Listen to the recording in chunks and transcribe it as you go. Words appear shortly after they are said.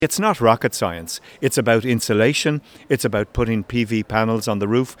It's not rocket science. It's about insulation, it's about putting PV panels on the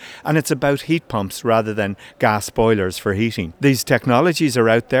roof, and it's about heat pumps rather than gas boilers for heating. These technologies are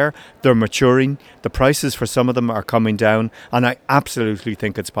out there, they're maturing, the prices for some of them are coming down, and I absolutely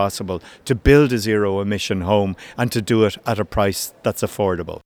think it's possible to build a zero emission home and to do it at a price that's affordable.